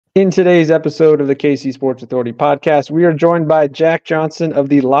In today's episode of the KC Sports Authority podcast, we are joined by Jack Johnson of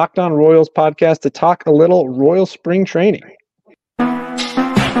the Locked On Royals podcast to talk a little Royal spring training.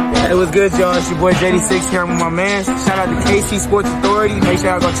 It was good, y'all. It's your boy JD6 here with my man. Shout out to KC Sports Authority. Make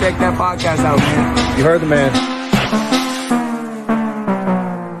sure y'all go check that podcast out, man. You heard the man.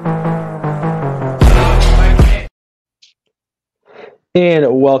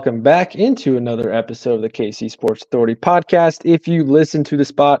 And welcome back into another episode of the KC Sports Authority podcast. If you listen to the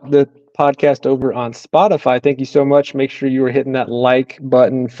podcast over on Spotify, thank you so much. Make sure you are hitting that like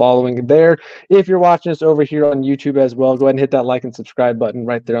button, following there. If you're watching us over here on YouTube as well, go ahead and hit that like and subscribe button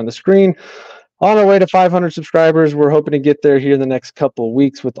right there on the screen. On our way to 500 subscribers, we're hoping to get there here in the next couple of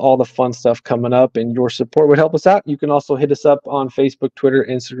weeks with all the fun stuff coming up, and your support would help us out. You can also hit us up on Facebook, Twitter,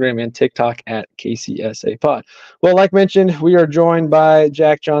 Instagram, and TikTok at KCSA Pod. Well, like mentioned, we are joined by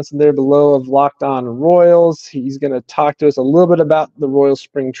Jack Johnson there below of Locked On Royals. He's going to talk to us a little bit about the Royals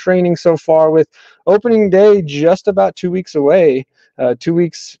spring training so far, with opening day just about 2 weeks away. 2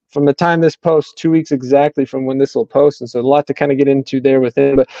 weeks from the time this posts, 2 weeks exactly from when this will post. And so a lot to kind of get into there with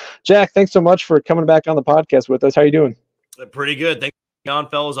him. But Jack, thanks so much for coming back on the podcast with us. How are you doing? Pretty good. Thank you, on,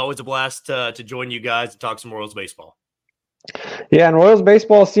 fellas. Always a blast to join you guys and talk some Royals baseball. Yeah, and Royals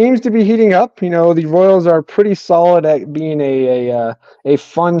baseball seems to be heating up. You know, the Royals are pretty solid at being a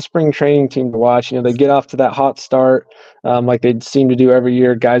fun spring training team to watch. You know, they get off to that hot start like they seem to do every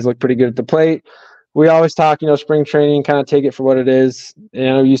year. Guys look pretty good at the plate. We always talk, spring training, kind of take it for what it is.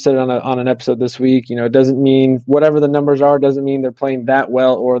 You said it on an episode this week. It doesn't mean whatever the numbers are, doesn't mean they're playing that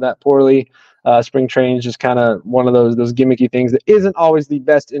well or that poorly. Spring training is just kind of one of those gimmicky things that isn't always the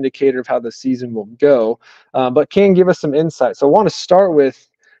best indicator of how the season will go, but can give us some insight. So I want to start with,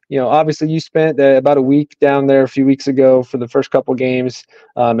 obviously you spent about a week down there a few weeks ago for the first couple games,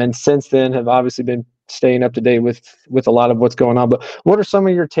 and since then have obviously been staying up to date with a lot of what's going on. But what are some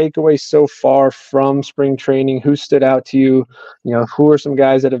of your takeaways so far from spring training? Who stood out to you? Who are some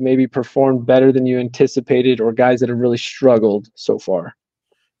guys that have maybe performed better than you anticipated, or guys that have really struggled so far?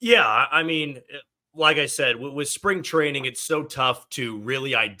 Yeah, I mean, like I said, with spring training, it's so tough to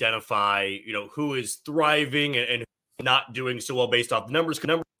really identify, who is thriving and not doing so well based off the numbers.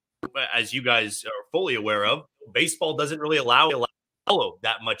 As you guys are fully aware of, baseball doesn't really allow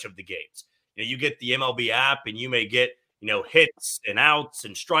that much of the games. You get the MLB app and you may get, hits and outs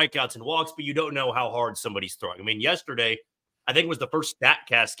and strikeouts and walks, but you don't know how hard somebody's throwing. I mean, yesterday, I think it was the first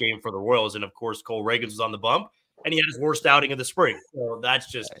StatCast game for the Royals. And of course, Cole Reagans was on the bump and he had his worst outing of the spring. So that's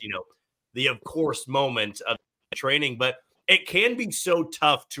just, the of course moment of training. But it can be so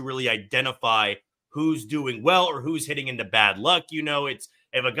tough to really identify who's doing well or who's hitting into bad luck. It's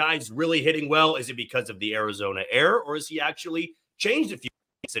if a guy's really hitting well, is it because of the Arizona air, or is he actually changed a few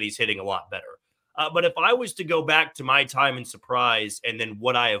things that he's hitting a lot better? But if I was to go back to my time in Surprise and then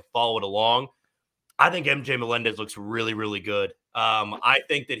what I have followed along, I think MJ Melendez looks really, really good. I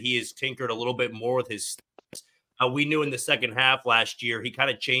think that he has tinkered a little bit more with his stance. We knew in the second half last year, he kind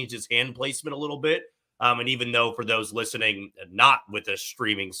of changed his hand placement a little bit. And even though for those listening, not with a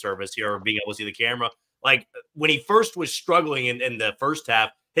streaming service here or being able to see the camera, like when he first was struggling in the first half,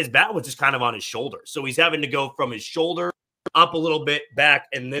 his bat was just kind of on his shoulder. So he's having to go from his shoulder up a little bit, back,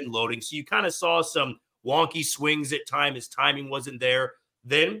 and then loading. So you kind of saw some wonky swings at time. His timing wasn't there.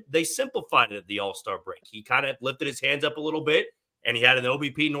 Then they simplified it at the All-Star break. He kind of lifted his hands up a little bit, and he had an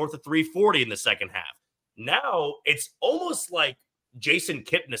OBP north of 340 in the second half. Now it's almost like Jason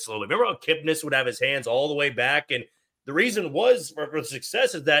Kipnis a little bit. Remember how Kipnis would have his hands all the way back? And the reason was for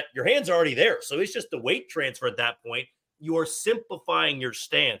success is that your hands are already there. So it's just the weight transfer at that point. You are simplifying your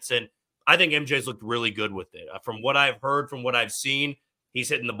stance. And I think MJ's looked really good with it. From what I've heard, from what I've seen, he's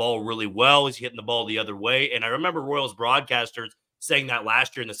hitting the ball really well. He's hitting the ball the other way. And I remember Royals broadcasters saying that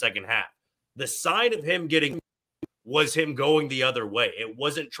last year in the second half. The sign of him getting was him going the other way. It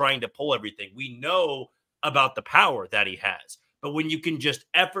wasn't trying to pull everything. We know about the power that he has. But when you can just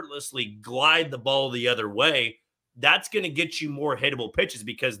effortlessly glide the ball the other way, that's going to get you more hittable pitches,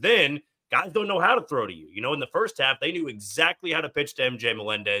 because then guys don't know how to throw to you. In the first half, they knew exactly how to pitch to MJ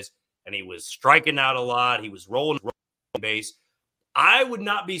Melendez, and he was striking out a lot. He was rolling base. I would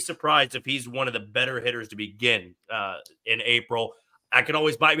not be surprised if he's one of the better hitters to begin in April. I could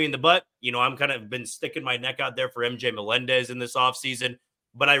always bite me in the butt. I'm kind of been sticking my neck out there for MJ Melendez in this offseason,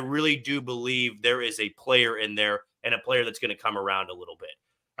 but I really do believe there is a player in there and a player that's going to come around a little bit.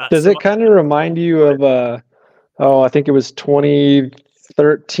 Does it kind of remind you of, I think it was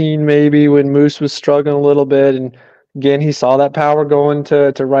 2013 maybe, when Moose was struggling a little bit, and again, he saw that power going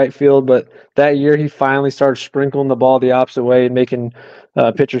to right field, but that year he finally started sprinkling the ball the opposite way and making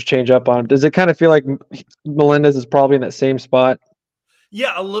pitchers change up on him. Does it kind of feel like Melendez is probably in that same spot?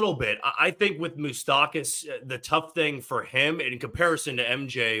 Yeah, a little bit. I think with Moustakas, the tough thing for him in comparison to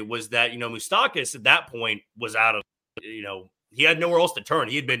MJ was that, Moustakas at that point was out of, he had nowhere else to turn.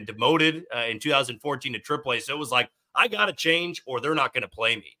 He had been demoted in 2014 to AAA. So it was like, I got to change or they're not going to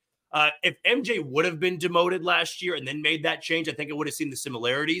play me. If MJ would have been demoted last year and then made that change, I think I would have seen the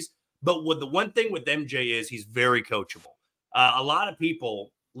similarities. But the one thing with MJ is he's very coachable. A lot of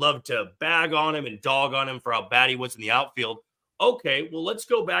people love to bag on him and dog on him for how bad he was in the outfield. Okay, well, let's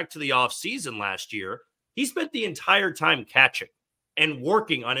go back to the offseason last year. He spent the entire time catching and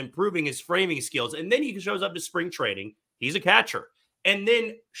working on improving his framing skills. And then he shows up to spring training. He's a catcher. And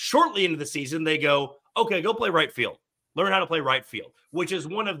then shortly into the season, they go, okay, go play right field. Learn how to play right field, which is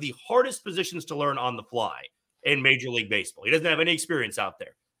one of the hardest positions to learn on the fly in Major League Baseball. He doesn't have any experience out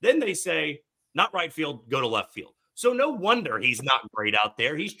there. Then they say, not right field, go to left field. So no wonder he's not great out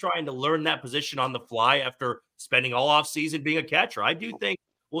there. He's trying to learn that position on the fly after spending all offseason being a catcher. I do think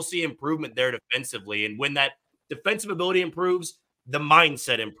we'll see improvement there defensively. And when that defensive ability improves, the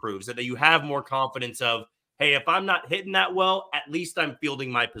mindset improves, that you have more confidence of, hey, if I'm not hitting that well, at least I'm fielding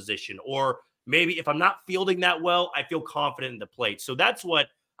my position. Or maybe if I'm not fielding that well, I feel confident in the plate. So that's what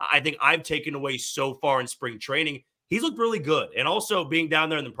I think I've taken away so far in spring training. He's looked really good. And also being down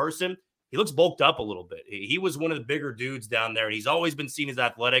there in person, he looks bulked up a little bit. He was one of the bigger dudes down there, and he's always been seen as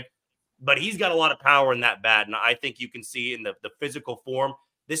athletic, but he's got a lot of power in that bat, and I think you can see in the physical form,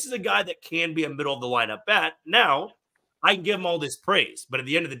 this is a guy that can be a middle-of-the-lineup bat. Now, I can give him all this praise, but at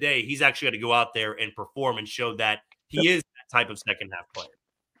the end of the day, he's actually got to go out there and perform and show that he is that type of second-half player.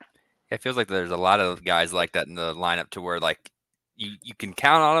 It feels like there's a lot of guys like that in the lineup to where, like, you can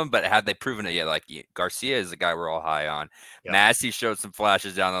count on them, but have they proven it yet? Like Garcia is the guy we're all high on. Yep. Massey showed some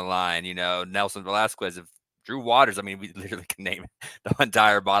flashes down the line. Nelson Velasquez, if Drew Waters. I mean, we literally can name the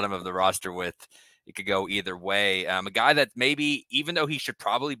entire bottom of the roster with. It could go either way. A guy that maybe, even though he should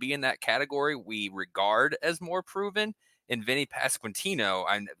probably be in that category, we regard as more proven in Vinny Pasquantino.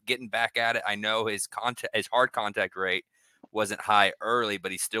 I'm getting back at it. I know his hard contact rate wasn't high early,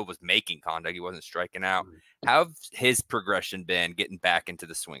 but he still was making contact. He wasn't striking out. How's his progression been getting back into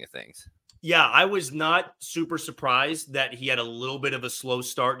the swing of things? Yeah, I was not super surprised that he had a little bit of a slow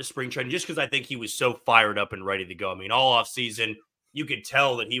start to spring training just because I think he was so fired up and ready to go. I mean, all off season, you could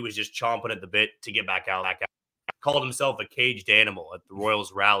tell that he was just chomping at the bit to get back out. Called himself a caged animal at the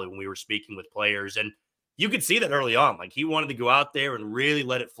Royals rally when we were speaking with players. And you could see that early on. Like, he wanted to go out there and really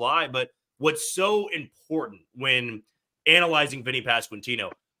let it fly. But what's so important when analyzing Vinny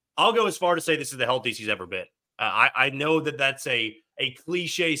Pasquantino, I'll go as far to say this is the healthiest he's ever been. I know that that's a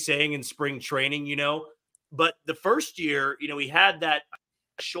cliche saying in spring training, but the first year, he had that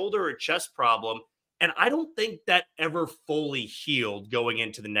shoulder or chest problem, and I don't think that ever fully healed going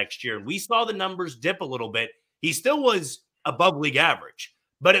into the next year. We saw the numbers dip a little bit. He still was above league average,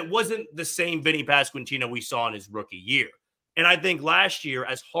 but it wasn't the same Vinny Pasquantino we saw in his rookie year. And I think last year,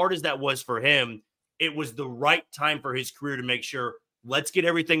 as hard as that was for him, it was the right time for his career to make sure, let's get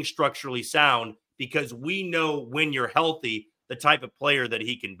everything structurally sound, because we know when you're healthy, the type of player that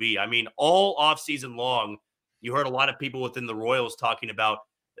he can be. I mean, all offseason long, you heard a lot of people within the Royals talking about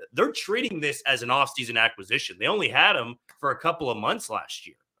they're treating this as an offseason acquisition. They only had him for a couple of months last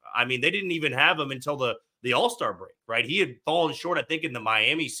year. I mean, they didn't even have him until the All-Star break, right? He had fallen short, I think, in the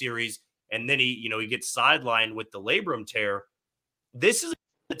Miami series, and then he gets sidelined with the labrum tear. This is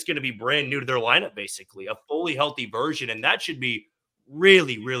it's going to be brand new to their lineup, basically, a fully healthy version. And that should be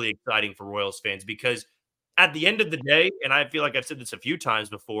really, really exciting for Royals fans, because at the end of the day, and I feel like I've said this a few times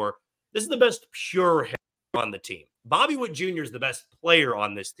before, this is the best pure hitter on the team. Bobby Witt Jr. is the best player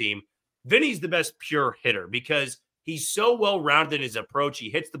on this team. Vinny's the best pure hitter because he's so well-rounded in his approach. He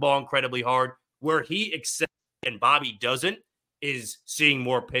hits the ball incredibly hard. Where he excels and Bobby doesn't is seeing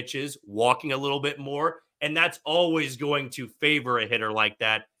more pitches, walking a little bit more. And that's always going to favor a hitter like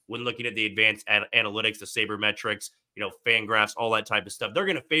that when looking at the advanced analytics, the sabermetrics, Fangraphs, all that type of stuff. They're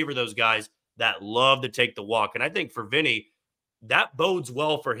going to favor those guys that love to take the walk. And I think for Vinny, that bodes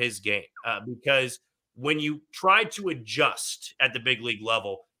well for his game because when you try to adjust at the big league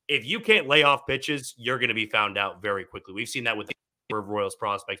level, if you can't lay off pitches, you're going to be found out very quickly. We've seen that with the Royals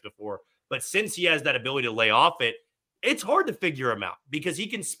prospects before. But since he has that ability to lay off it, it's hard to figure him out because he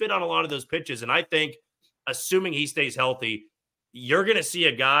can spit on a lot of those pitches. And I think, assuming he stays healthy, you're going to see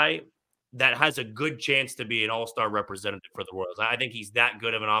a guy that has a good chance to be an all-star representative for the Royals. I think he's that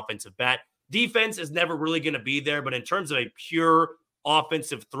good of an offensive bat. Defense is never really going to be there, but in terms of a pure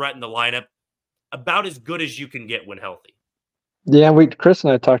offensive threat in the lineup, about as good as you can get when healthy. Yeah, Chris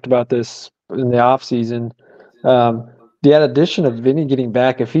and I talked about this in the offseason. The addition of Vinny getting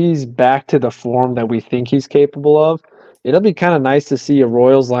back, if he's back to the form that we think he's capable of, it'll be kind of nice to see a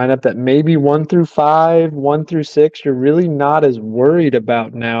Royals lineup that maybe 1 through 5, 1 through 6, you're really not as worried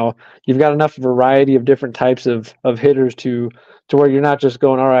about now. You've got enough variety of different types of hitters to where you're not just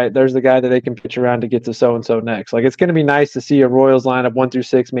going, all right, there's the guy that they can pitch around to get to so-and-so next. Like, it's going to be nice to see a Royals lineup 1 through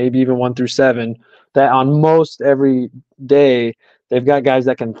 6, maybe even 1 through 7, that on most every day they've got guys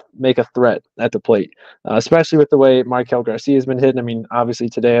that can make a threat at the plate, especially with the way Maikel Garcia has been hitting. I mean, obviously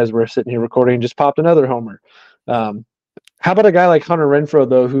today, as we're sitting here recording, just popped another homer. How about a guy like Hunter Renfroe,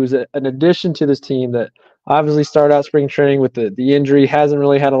 though, who's an addition to this team that obviously started out spring training with the injury, hasn't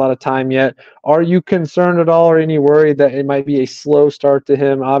really had a lot of time yet? Are you concerned at all or any worried that it might be a slow start to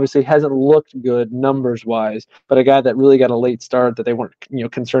him? Obviously hasn't looked good numbers-wise, but a guy that really got a late start that they weren't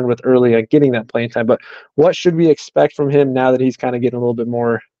concerned with early on getting that playing time. But what should we expect from him now that he's kind of getting a little bit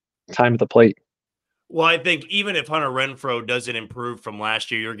more time at the plate? Well, I think even if Hunter Renfroe doesn't improve from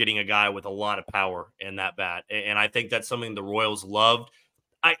last year, you're getting a guy with a lot of power in that bat. And I think that's something the Royals loved.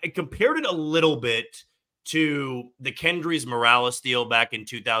 I compared it a little bit to the Kendrys Morales deal back in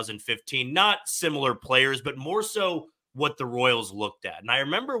 2015. Not similar players, but more so what the Royals looked at. And I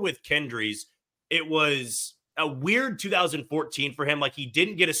remember with Kendrys, it was a weird 2014 for him. Like, he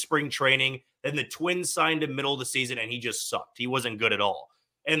didn't get a spring training. Then the Twins signed him middle of the season, and he just sucked. He wasn't good at all.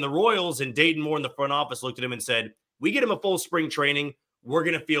 And the Royals and Dayton Moore in the front office looked at him and said, we get him a full spring training, we're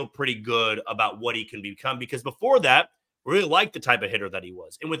going to feel pretty good about what he can become. Because before that, we really liked the type of hitter that he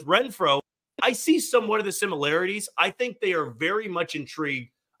was. And with Renfroe, I see somewhat of the similarities. I think they are very much intrigued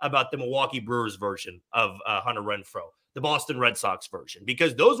about the Milwaukee Brewers version of Hunter Renfroe, the Boston Red Sox version,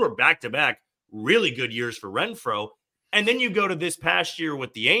 because those were back-to-back really good years for Renfroe. And then you go to this past year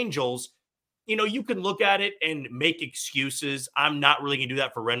with the Angels. You can look at it and make excuses. I'm not really going to do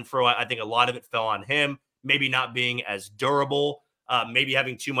that for Renfroe. I think a lot of it fell on him, maybe not being as durable, maybe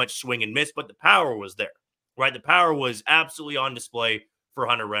having too much swing and miss, but the power was there, right? The power was absolutely on display for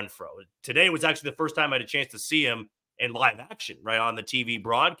Hunter Renfroe. Today was actually the first time I had a chance to see him in live action, right, on the TV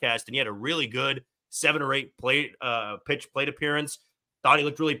broadcast, and he had a really good 7 or 8 pitch plate appearance. Thought he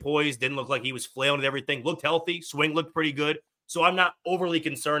looked really poised, didn't look like he was flailing at everything, looked healthy, swing looked pretty good. So I'm not overly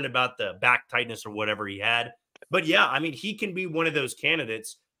concerned about the back tightness or whatever he had. But yeah, I mean, he can be one of those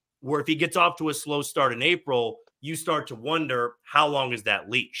candidates where if he gets off to a slow start in April, you start to wonder, how long is that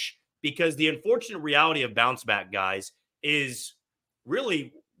leash? Because the unfortunate reality of bounce back guys is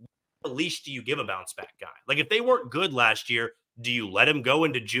really, what leash do you give a bounce back guy? Like, if they weren't good last year, do you let him go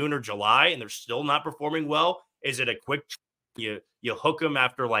into June or July and they're still not performing well? Is it a quick, you hook them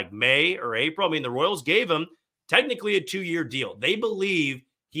after like May or April? I mean, the Royals gave him technically a 2-year deal. They believe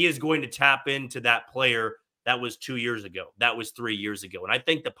he is going to tap into that player that was 2 years ago. That was 3 years ago. And I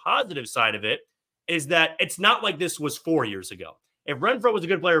think the positive side of it is that it's not like this was 4 years ago. If Renfroe was a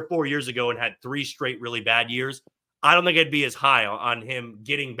good player 4 years ago and had 3 straight really bad years, I don't think I'd be as high on him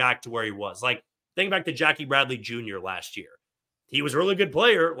getting back to where he was. Like, think back to Jackie Bradley Jr. last year. He was a really good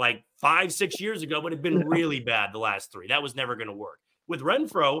player like 5-6 years ago, but had been really bad the last 3. That was never going to work. With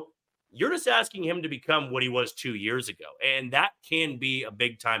Renfroe, you're just asking him to become what he was 2 years ago. And that can be a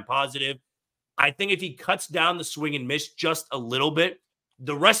big time positive. I think if he cuts down the swing and miss just a little bit,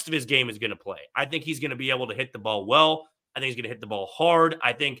 the rest of his game is going to play. I think he's going to be able to hit the ball well. I think he's going to hit the ball hard.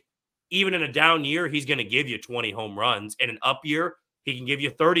 I think even in a down year, he's going to give you 20 home runs. In an up year, he can give you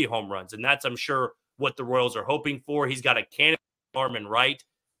 30 home runs. And that's, I'm sure, what the Royals are hoping for. He's got a cannon arm and right.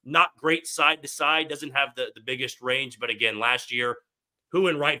 Not great side to side. Doesn't have the biggest range. But again, last year, who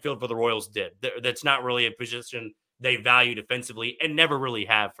in right field for the Royals did? That's not really a position they value defensively and never really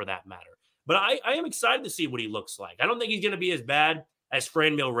have for that matter. But I am excited to see what he looks like. I don't think he's going to be as bad as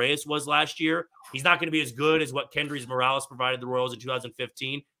Franmil Reyes was last year. He's not going to be as good as what Kendrys Morales provided the Royals in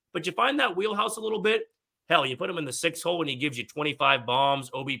 2015. But you find that wheelhouse a little bit. Hell, you put him in the 6 hole and he gives you 25 bombs,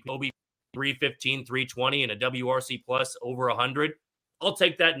 OBP 315, 320, and a WRC plus over 100. I'll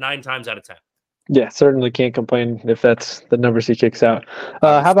take that 9 times out of 10. Yeah, certainly can't complain if that's the numbers he kicks out.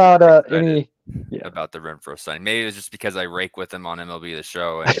 How about about the Renfroe signing? Maybe it's just because I rake with him on MLB The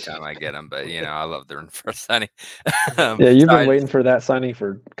Show anytime I get him, but I love the Renfroe signing. Yeah, you've been waiting for that signing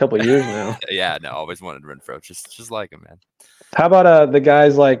for a couple of years now. Yeah, no, always wanted Renfroe, just like him, man. How about the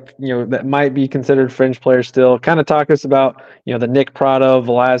guys like that might be considered fringe players still? Kind of talk us about the Nick Prado,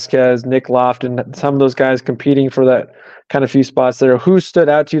 Velasquez, Nick Lofton, some of those guys competing for that kind of few spots there. Who stood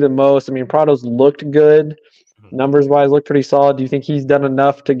out to you the most? I mean, Prado's looked good, numbers wise, looked pretty solid. Do you think he's done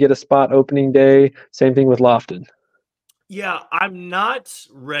enough to get a spot opening day? Same thing with Lofton. Yeah, I'm not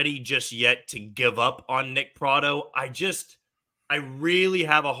ready just yet to give up on Nick Prado. I really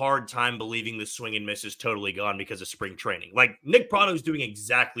have a hard time believing the swing and miss is totally gone because of spring training. Like, Nick Prado is doing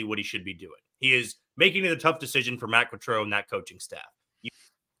exactly what he should be doing. He is making it a tough decision for Matt Quattrone and that coaching staff.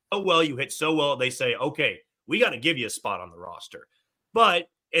 You hit so well, they say, okay, we got to give you a spot on the roster. But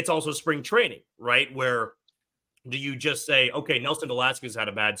it's also spring training, right? Where do you just say, okay, Nelson Velasquez had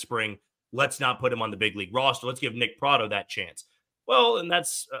a bad spring. Let's not put him on the big league roster. Let's give Nick Pratto that chance. Well, and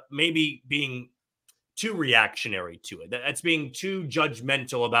that's maybe being too reactionary to it. That's being too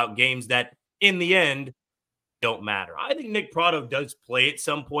judgmental about games that, in the end, don't matter. I think Nick Pratto does play at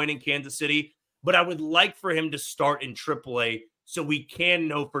some point in Kansas City, but I would like for him to start in AAA so we can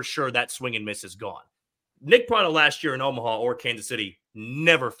know for sure that swing and miss is gone. Nick Pratto last year in Omaha or Kansas City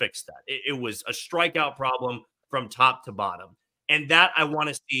never fixed that. It was a strikeout problem from top to bottom. And that I want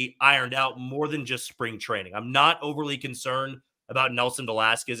to see ironed out more than just spring training. I'm not overly concerned about Nelson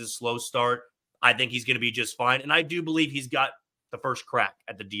Velasquez's slow start. I think he's going to be just fine. And I do believe he's got the first crack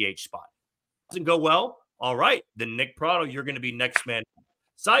at the DH spot. Doesn't go well? All right. Then Nick Pratto, you're going to be next man.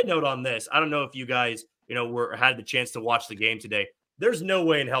 Side note on this, I don't know if you guys, had the chance to watch the game today. There's no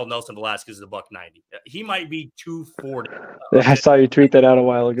way in hell Nelson Velasquez is a $190. He might be 240. I saw you tweet that out a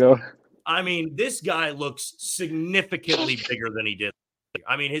while ago. I mean, this guy looks significantly bigger than he did.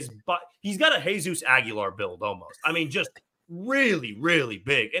 I mean, he's got a Jesus Aguilar build almost. I mean, just really, really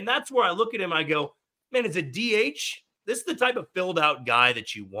big. And that's where I look at him, I go, man, as a DH, this is the type of filled out guy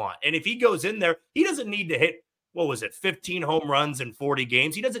that you want. And if he goes in there, he doesn't need to hit, 15 home runs in 40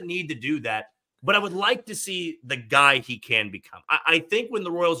 games. He doesn't need to do that. But I would like to see the guy he can become. I think when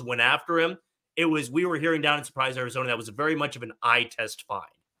the Royals went after him, we were hearing down in Surprise, Arizona, that was very much of an eye test find.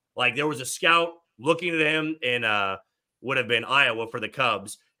 Like there was a scout looking at him in would have been Iowa for the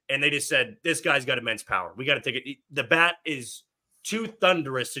Cubs, and they just said, this guy's got immense power. We got to take it. The bat is too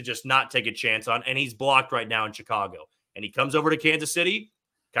thunderous to just not take a chance on, and he's blocked right now in Chicago. And he comes over to Kansas City,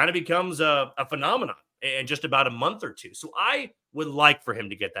 kind of becomes a phenomenon in just about a month or two. So I would like for him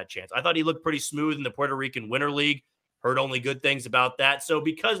to get that chance. I thought he looked pretty smooth in the Puerto Rican Winter League. Heard only good things about that. So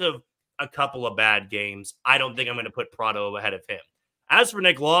because of a couple of bad games, I don't think I'm going to put Pratto ahead of him. As for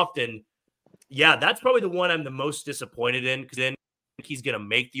Nick Lofton, yeah, that's probably the one I'm the most disappointed in because then he's going to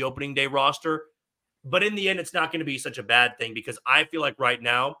make the opening day roster. But in the end, it's not going to be such a bad thing because I feel like right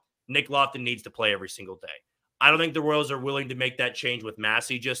now, Nick Lofton needs to play every single day. I don't think the Royals are willing to make that change with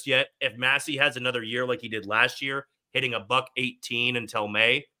Massey just yet. If Massey has another year like he did last year, hitting a $118 until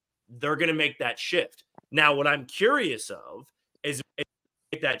May, they're going to make that shift. Now, what I'm curious of is if they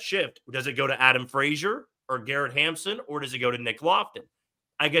make that shift, does it go to Adam Frazier or Garrett Hampson, or does it go to Nick Lofton?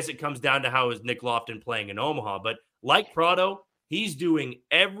 I guess it comes down to how is Nick Lofton playing in Omaha. But like Pratto, he's doing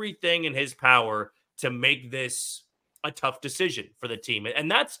everything in his power to make this a tough decision for the team. And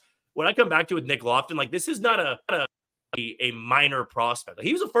that's what I come back to with Nick Lofton. Like, this is not a minor prospect.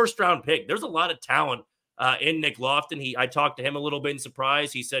 He was a first-round pick. There's a lot of talent in Nick Lofton. I talked to him a little bit in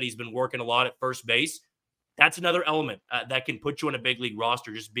surprise. He said he's been working a lot at first base. That's another element that can put you on a big league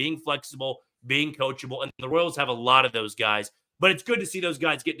roster, just being flexible, being coachable. And the Royals have a lot of those guys. But it's good to see those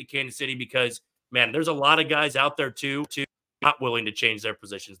guys get to Kansas City because, man, there's a lot of guys out there, too, not willing to change their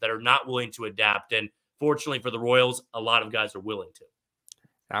positions, that are not willing to adapt. And fortunately for the Royals, a lot of guys are willing to.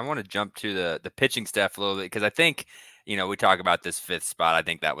 I want to jump to the pitching staff a little bit because I think, we talk about this fifth spot. I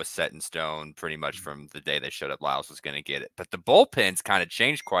think that was set in stone pretty much from the day they showed up Lyles was going to get it. But the bullpen's kind of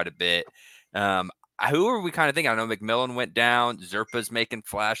changed quite a bit. Who are we kind of thinking? I know McMillan went down. Zerpa's making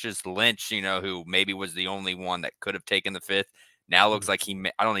flashes. Lynch, who maybe was the only one that could have taken the fifth. Now looks like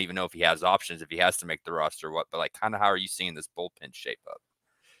I don't even know if he has options, if he has to make the roster or what. But, kind of how are you seeing this bullpen shape up?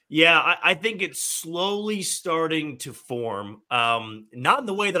 Yeah, I think it's slowly starting to form. Not in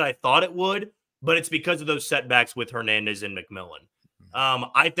the way that I thought it would, but it's because of those setbacks with Hernandez and McMillan.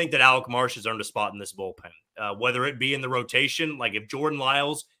 I think that Alec Marsh has earned a spot in this bullpen, whether it be in the rotation. Like if Jordan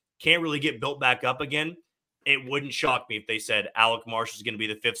Lyles can't really get built back up again, it wouldn't shock me if they said Alec Marsh is going to be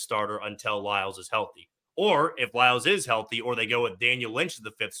the fifth starter until Lyles is healthy. Or if Lyles is healthy or they go with Daniel Lynch to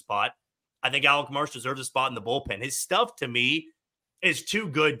the fifth spot, I think Alec Marsh deserves a spot in the bullpen. His stuff to me is too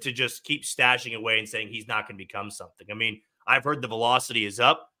good to just keep stashing away and saying he's not going to become something. I mean, I've heard the velocity is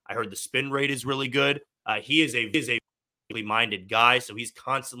up. I heard the spin rate is really good. He is a minded guy, so he's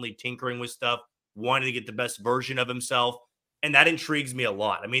constantly tinkering with stuff, wanting to get the best version of himself, and that intrigues me a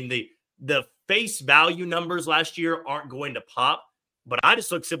lot. I mean, the face value numbers last year aren't going to pop, but I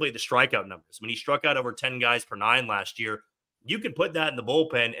just look simply at the strikeout numbers. When he struck out over 10 guys per 9 last year, you could put that in the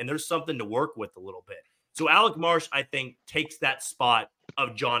bullpen, and there's something to work with a little bit. So Alec Marsh, I think, takes that spot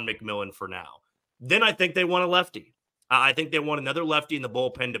of John McMillan for now. Then I think they want a lefty. I think they want another lefty in the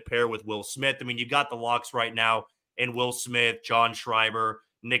bullpen to pair with Will Smith. I mean, you've got the locks right now in Will Smith, John Schreiber,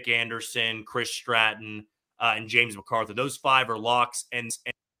 Nick Anderson, Chris Stratton, and James McArthur. Those 5 are locks. And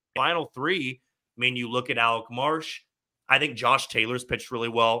final 3, mean, you look at Alec Marsh. I think Josh Taylor's pitched really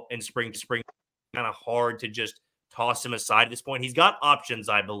well in spring. Kind of hard to just toss him aside at this point. He's got options,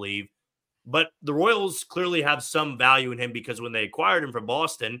 I believe. But the Royals clearly have some value in him because when they acquired him from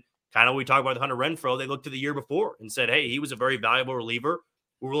Boston, kind of we talked about Hunter Renfroe, they looked to the year before and said, hey, he was a very valuable reliever.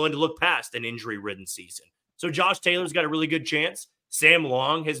 We're willing to look past an injury-ridden season. So Josh Taylor's got a really good chance. Sam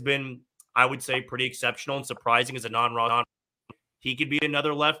Long has been, I would say, pretty exceptional and surprising as a non-run. He could be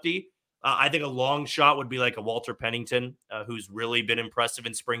another lefty. I think a long shot would be like a Walter Pennington, who's really been impressive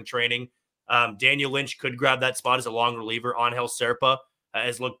in spring training. Daniel Lynch could grab that spot as a long reliever. Angel Serpa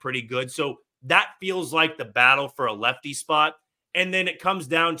has looked pretty good. So that feels like the battle for a lefty spot. And then it comes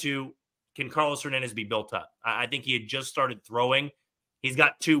down to, can Carlos Hernandez be built up? I think he had just started throwing. He's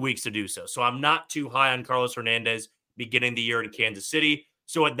got 2 weeks to do so. So I'm not too high on Carlos Hernandez beginning the year in Kansas City.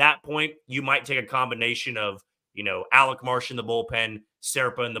 So at that point, you might take a combination of, Alec Marsh in the bullpen,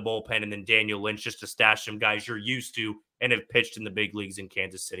 Serpa in the bullpen, and then Daniel Lynch just to stash some guys you're used to and have pitched in the big leagues in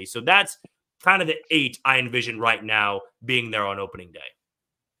Kansas City. So that's kind of the 8 I envision right now being there on opening day.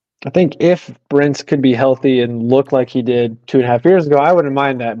 I think if Brents could be healthy and look like he did 2.5 years ago, I wouldn't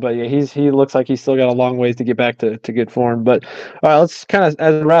mind that. But yeah, he looks like he's still got a long ways to get back to good form. But all right, let's kind of,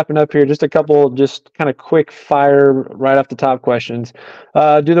 as we're wrapping up here, just a couple just kind of quick fire right off the top questions.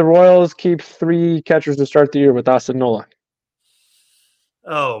 Do the Royals keep 3 catchers to start the year with Austin Nola?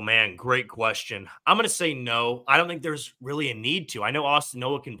 Oh, man, great question. I'm going to say no. I don't think there's really a need to. I know Austin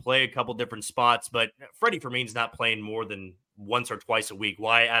Nola can play a couple different spots, but Freddie Fermin's not playing more than once or twice a week.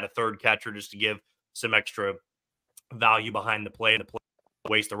 Why add a third catcher just to give some extra value behind the play and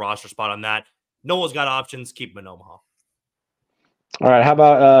waste the roster spot on that? Nola's got options. Keep him in Omaha. All right. How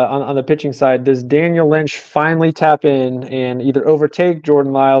about on the pitching side? Does Daniel Lynch finally tap in and either overtake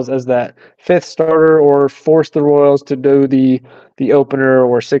Jordan Lyles as that 5th starter or force the Royals to do the opener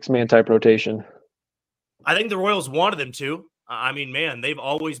or 6-man type rotation? I think the Royals wanted them to. I mean, man, they've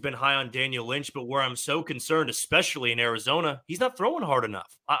always been high on Daniel Lynch, but where I'm so concerned, especially in Arizona, he's not throwing hard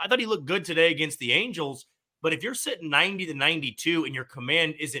enough. I thought he looked good today against the Angels, but if you're sitting 90 to 92 and your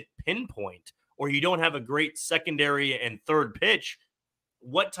command isn't pinpoint or you don't have a great secondary and third pitch,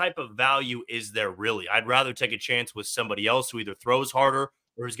 what type of value is there really? I'd rather take a chance with somebody else who either throws harder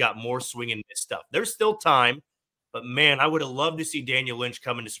or has got more swing and miss stuff. There's still time, but man, I would have loved to see Daniel Lynch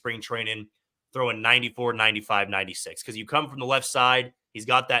come into spring training throwing 94, 95, 96. Because you come from the left side, he's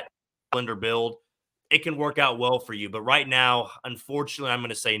got that cylinder build. It can work out well for you. But right now, unfortunately, I'm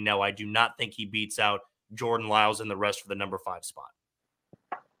going to say no. I do not think he beats out Jordan Lyles and the rest for the number 5 spot.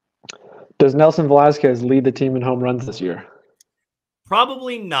 Does Nelson Velasquez lead the team in home runs this year?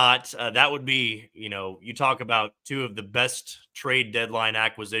 Probably not. That would be, you talk about 2 of the best trade deadline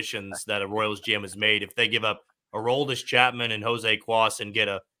acquisitions that a Royals GM has made. If they give up Aroldis Chapman and Jose Cuas and get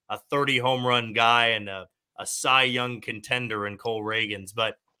a 30 home run guy and a Cy Young contender in Cole Reagans.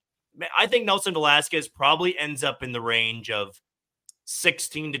 But I think Nelson Velasquez probably ends up in the range of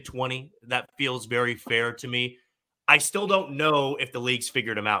 16 to 20. That feels very fair to me. I still don't know if the league's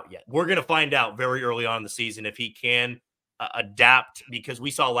figured him out yet. We're going to find out very early on in the season if he can adapt, because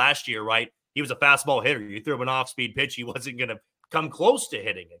we saw last year, right? He was a fastball hitter. You threw him an off-speed pitch, he wasn't going to come close to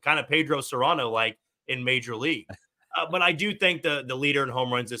hitting it. Kind of Pedro Serrano like in Major League. But I do think the leader in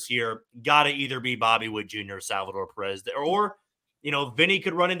home runs this year got to either be Bobby Witt Jr. or Salvador Perez. Or, Vinny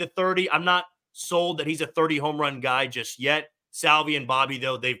could run into 30. I'm not sold that he's a 30 home run guy just yet. Salvi and Bobby,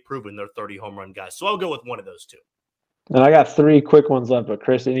 though, they've proven they're 30 home run guys. So I'll go with one of those 2. And I got 3 quick ones left. But,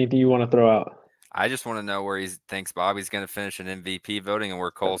 Chris, anything you want to throw out? I just want to know where he thinks Bobby's going to finish in MVP voting and where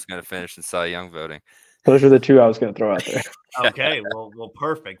Cole's going to finish in Cy Young voting. Those are the 2 I was going to throw out there. Okay, well,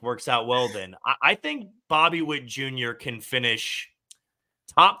 perfect. Works out well then. I think Bobby Witt Jr. can finish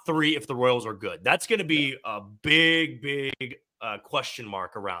top 3 if the Royals are good. That's going to be a big question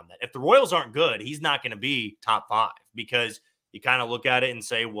mark around that. If the Royals aren't good, he's not going to be top 5, because you kind of look at it and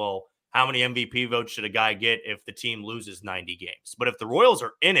say, well, how many MVP votes should a guy get if the team loses 90 games? But if the Royals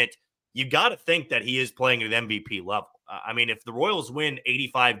are in it, you got to think that he is playing at an MVP level. I mean, if the Royals win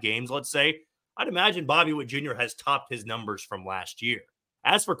 85 games, let's say, I'd imagine Bobby Witt Jr. has topped his numbers from last year.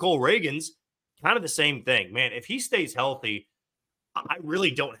 As for Cole Reagans, kind of the same thing. Man, if he stays healthy, I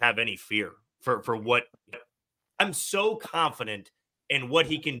really don't have any fear for what – I'm so confident in what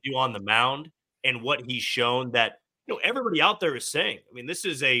he can do on the mound and what he's shown that, everybody out there is saying. I mean, this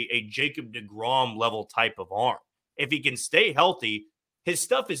is a Jacob deGrom level type of arm. If he can stay healthy, his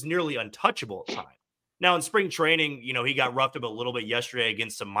stuff is nearly untouchable at times. Now, in spring training, he got roughed up a little bit yesterday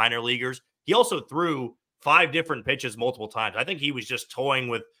against some minor leaguers. He also threw 5 different pitches multiple times. I think he was just toying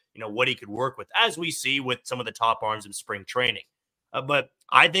with, what he could work with, as we see with some of the top arms in spring training. But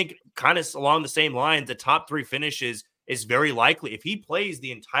I think kind of along the same lines, the top 3 finishes is very likely. If he plays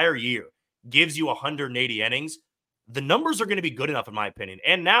the entire year, gives you 180 innings, the numbers are going to be good enough, in my opinion.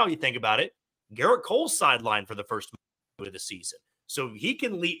 And now you think about it, Garrett Cole's sidelined for the first month of the season. So he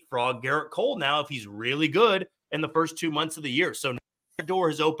can leapfrog Garrett Cole now if he's really good in the first 2 months of the year. So the door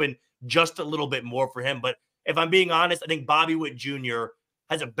is open just a little bit more for him. But if I'm being honest, I think Bobby Witt Jr.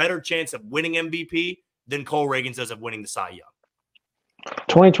 has a better chance of winning MVP than Cole Reagans does of winning the Cy Young.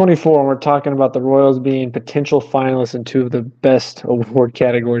 2024, we're talking about the Royals being potential finalists in 2 of the best award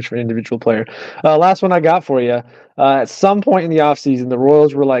categories for individual player. Last one I got for you. At some point in the offseason, the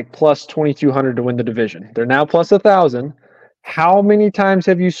Royals were like plus 2,200 to win the division. They're now plus 1,000. How many times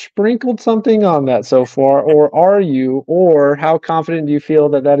have you sprinkled something on that so far, or are you, or how confident do you feel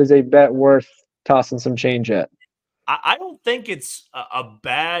that that is a bet worth tossing some change at? I don't think it's a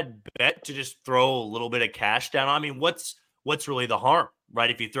bad bet to just throw a little bit of cash down. I mean, what's really the harm, right?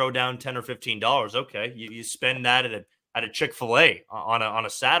 If you throw down $10 or $15, okay, you spend that at a Chick-fil-A on a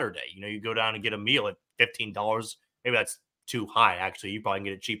Saturday. You know, you go down and get a meal at $15. Maybe that's too high. Actually, you probably can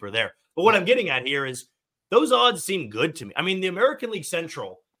get it cheaper there. But what I'm getting at here is those odds seem good to me. I mean, the American League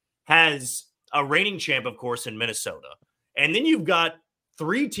Central has a reigning champ, of course, in Minnesota, and then you've got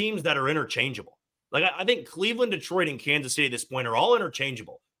 3 teams that are interchangeable. Like I think Cleveland, Detroit, and Kansas City at this point are all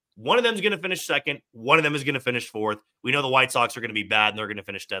interchangeable. One of them is going to finish second. One of them is going to finish fourth. We know the White Sox are going to be bad, and they're going to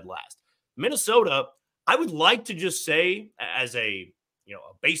finish dead last. Minnesota, I would like to just say, as a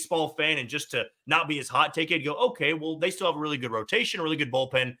baseball fan, and just to not be as hot take it, go, okay, well, they still have a really good rotation, a really good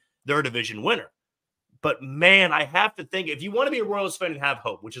bullpen. They're a division winner. But man, I have to think, if you want to be a Royals fan and have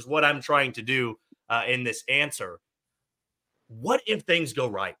hope, which is what I'm trying to do in this answer, what if things go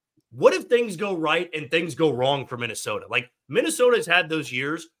right? What if things go right and things go wrong for Minnesota? Like Minnesota has had those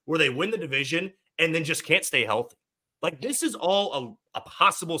years where they win the division and then just can't stay healthy. Like this is all a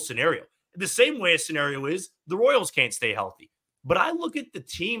possible scenario. The same way a scenario is the Royals can't stay healthy. But I look at the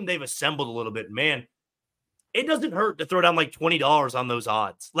team they've assembled a little bit, man, it doesn't hurt to throw down like $20 on those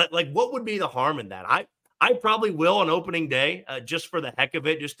odds. Like what would be the harm in that? I probably will on opening day just for the heck of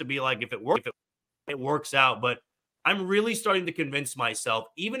it, just to be like, if it works out. But I'm really starting to convince myself,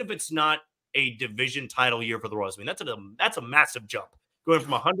 even if it's not a division title year for the Royals. I mean, that's a massive jump going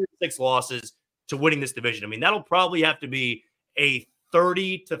from 106 losses to winning this division. I mean, that'll probably have to be a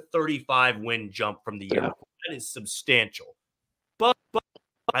 30 to 35 win jump from the year. Yeah. That is substantial. But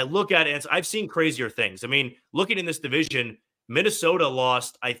I look at it, and I've seen crazier things. I mean, looking in this division, Minnesota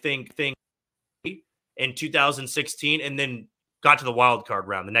lost, I think in 2016, and then got to the wild card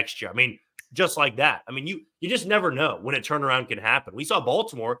round the next year. I mean, just like that. I mean, you just never know when a turnaround can happen. We saw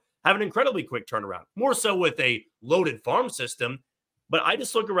Baltimore have an incredibly quick turnaround, more so with a loaded farm system. But I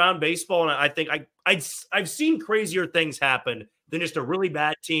just look around baseball, and I think I've seen crazier things happen than just a really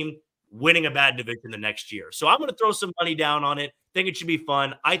bad team winning a bad division the next year. So I'm going to throw some money down on it. Think it should be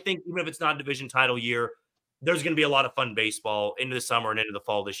fun. I think even if it's not a division title year, there's going to be a lot of fun baseball into the summer and into the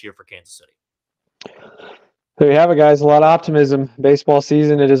fall this year for Kansas City. There you have it, guys. A lot of optimism. Baseball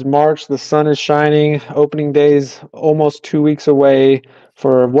season, it is March. The sun is shining. Opening day's almost 2 weeks away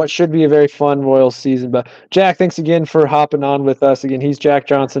for what should be a very fun Royals season. But Jack, thanks again for hopping on with us. Again, he's Jack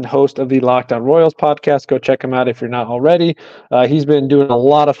Johnson, host of the Locked On Royals podcast. Go check him out if you're not already. He's been doing a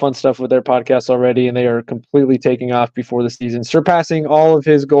lot of fun stuff with their podcast already, and they are completely taking off before the season, surpassing all of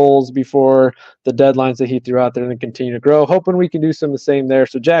his goals before the deadlines that he threw out there, and continue to grow. Hoping we can do some of the same there.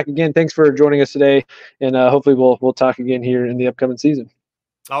 So Jack, again, thanks for joining us today, and hopefully we'll talk again here in the upcoming season.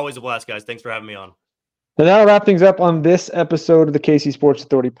 Always a blast, guys. Thanks for having me on. And that'll wrap things up on this episode of the KC Sports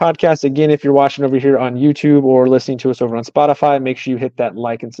Authority podcast. Again, if you're watching over here on YouTube or listening to us over on Spotify, make sure you hit that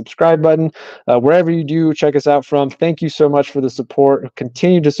like and subscribe button. Wherever you do check us out from, thank you so much for the support.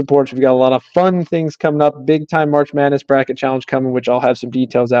 Continue to support. We've got a lot of fun things coming up. Big time March Madness bracket challenge coming, which I'll have some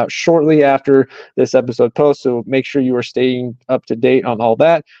details out shortly after this episode post. So make sure you are staying up to date on all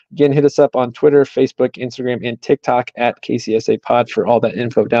that. Again, hit us up on Twitter, Facebook, Instagram, and TikTok at KCSA Pod for all that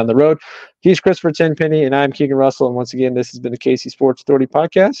info down the road. He's Christopher Tenpenny, and I'm Keegan Russell. And once again, this has been the KC Sports Authority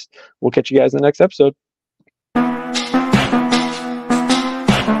podcast. We'll catch you guys in the next episode.